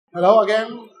Hello again.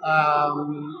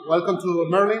 Welcome to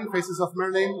Merlin, Faces of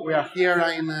Merlin. We are here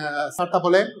in Startup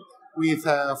Ole with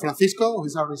Francisco, who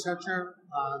is our researcher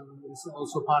and is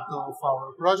also part of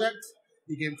our project.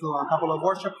 He came to a couple of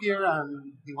workshops here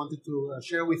and he wanted to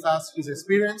share with us his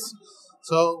experience.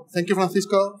 So thank you,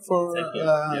 Francisco, for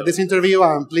this interview,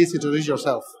 and please introduce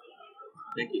yourself.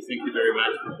 Thank you very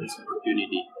much for this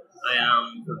opportunity. I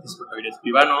am Francisco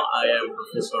Escribano. I am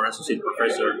associate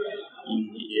professor in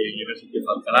the University of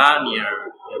Alcalá, near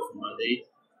Madrid.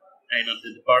 I'm at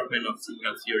the Department of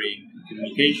Signal Theory and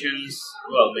Communications.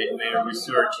 Well, my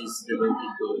research is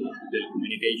devoted to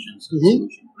telecommunications and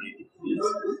solutions related to this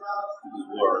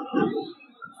world of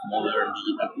modern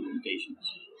digital communications.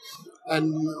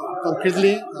 And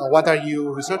concretely, what are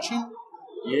you researching?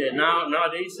 Yeah,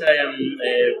 nowadays I am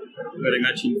very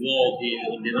much involved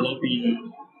in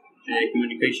developing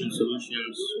communication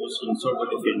solutions using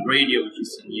software-defined radio, which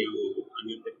is a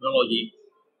new technology,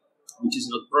 which is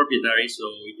not proprietary, so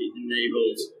it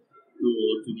enables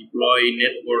to deploy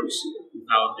networks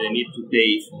without the need to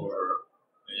pay for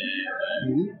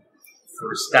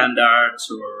standards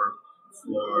or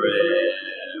for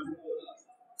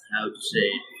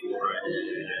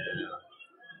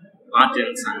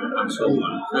patents and so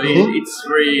on. So it's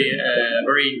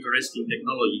very interesting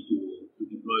technology to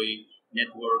deploy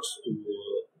networks to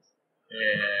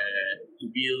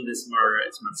build the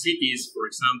smart cities, for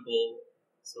example.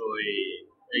 So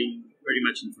I'm very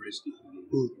much interested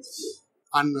in this.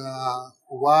 And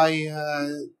why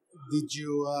did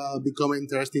you become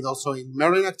interested also in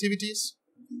Merlin activities?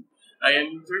 I am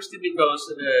interested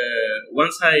because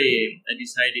once I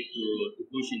decided to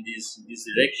push in this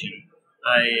direction,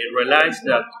 I realized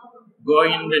that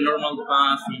going the normal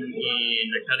path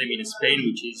in academy in Spain,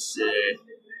 which is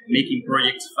making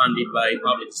projects funded by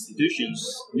public institutions,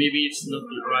 maybe it's not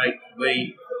the right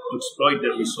way to exploit the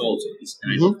results of this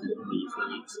kind of technology.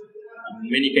 In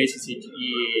many cases,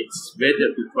 it's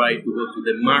better to try to go to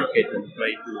the market and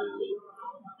try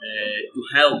to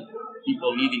help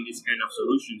people needing this kind of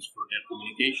solutions for their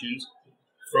communications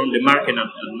from the market and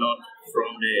not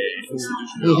from the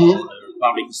institutional or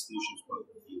public institutions point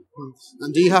of view.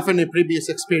 And do you have any previous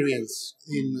experience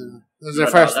in the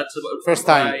first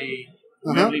time?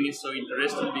 Merlin is so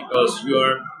interesting because you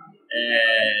are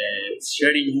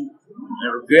sharing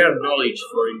rare knowledge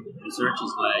for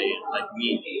researchers like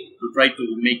me to try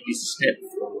to make this step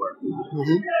forward,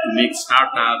 to make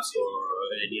startups or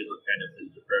any other kind of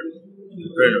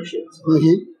entrepreneurship.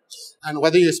 And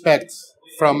what do you expect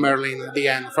from Merlin at the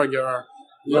end for your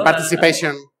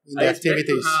participation in the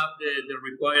activities? I have the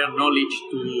required knowledge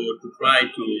to try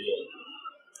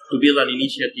to build an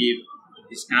initiative of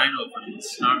this kind of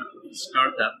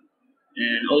startup,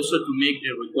 and also to make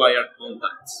the required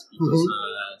contacts, because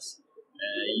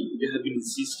you have been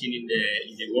insisting in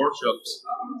the workshops.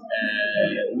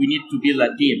 We need to build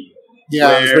a team.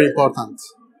 Yeah, it's very important.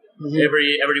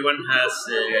 Everyone has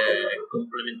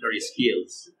complementary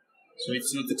skills, so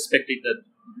it's not expected that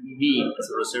me as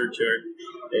a researcher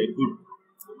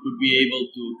could be able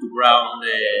to ground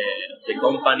the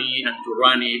company and to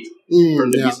run it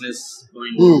from the business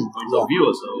point of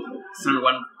view. So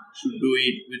someone should do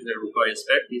it with the required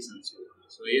expertise and so on.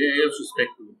 So I also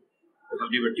expect to have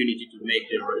the opportunity to make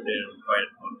the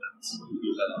required contacts to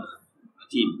build a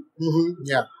team.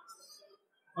 Yeah.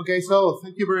 Okay, so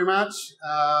thank you very much.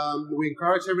 We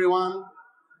encourage everyone,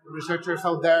 researchers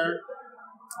out there,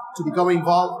 to become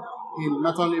involved in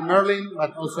not only Merlin,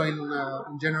 but also in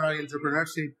general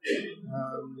entrepreneurship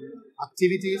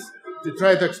activities to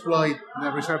try to exploit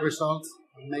the research results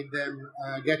and make them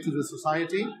get to the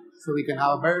society so we can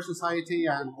have a better society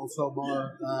and also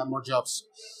more jobs.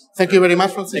 Thank you very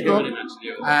much, Francisco. Thank you very much,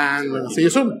 Leo. And see you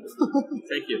soon.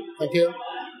 Thank you. Thank you.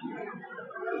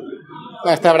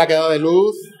 Este habrá quedado de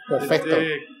luz perfecto.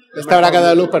 Este habrá quedado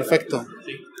de luz perfecto.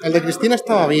 El de Cristina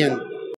estaba bien.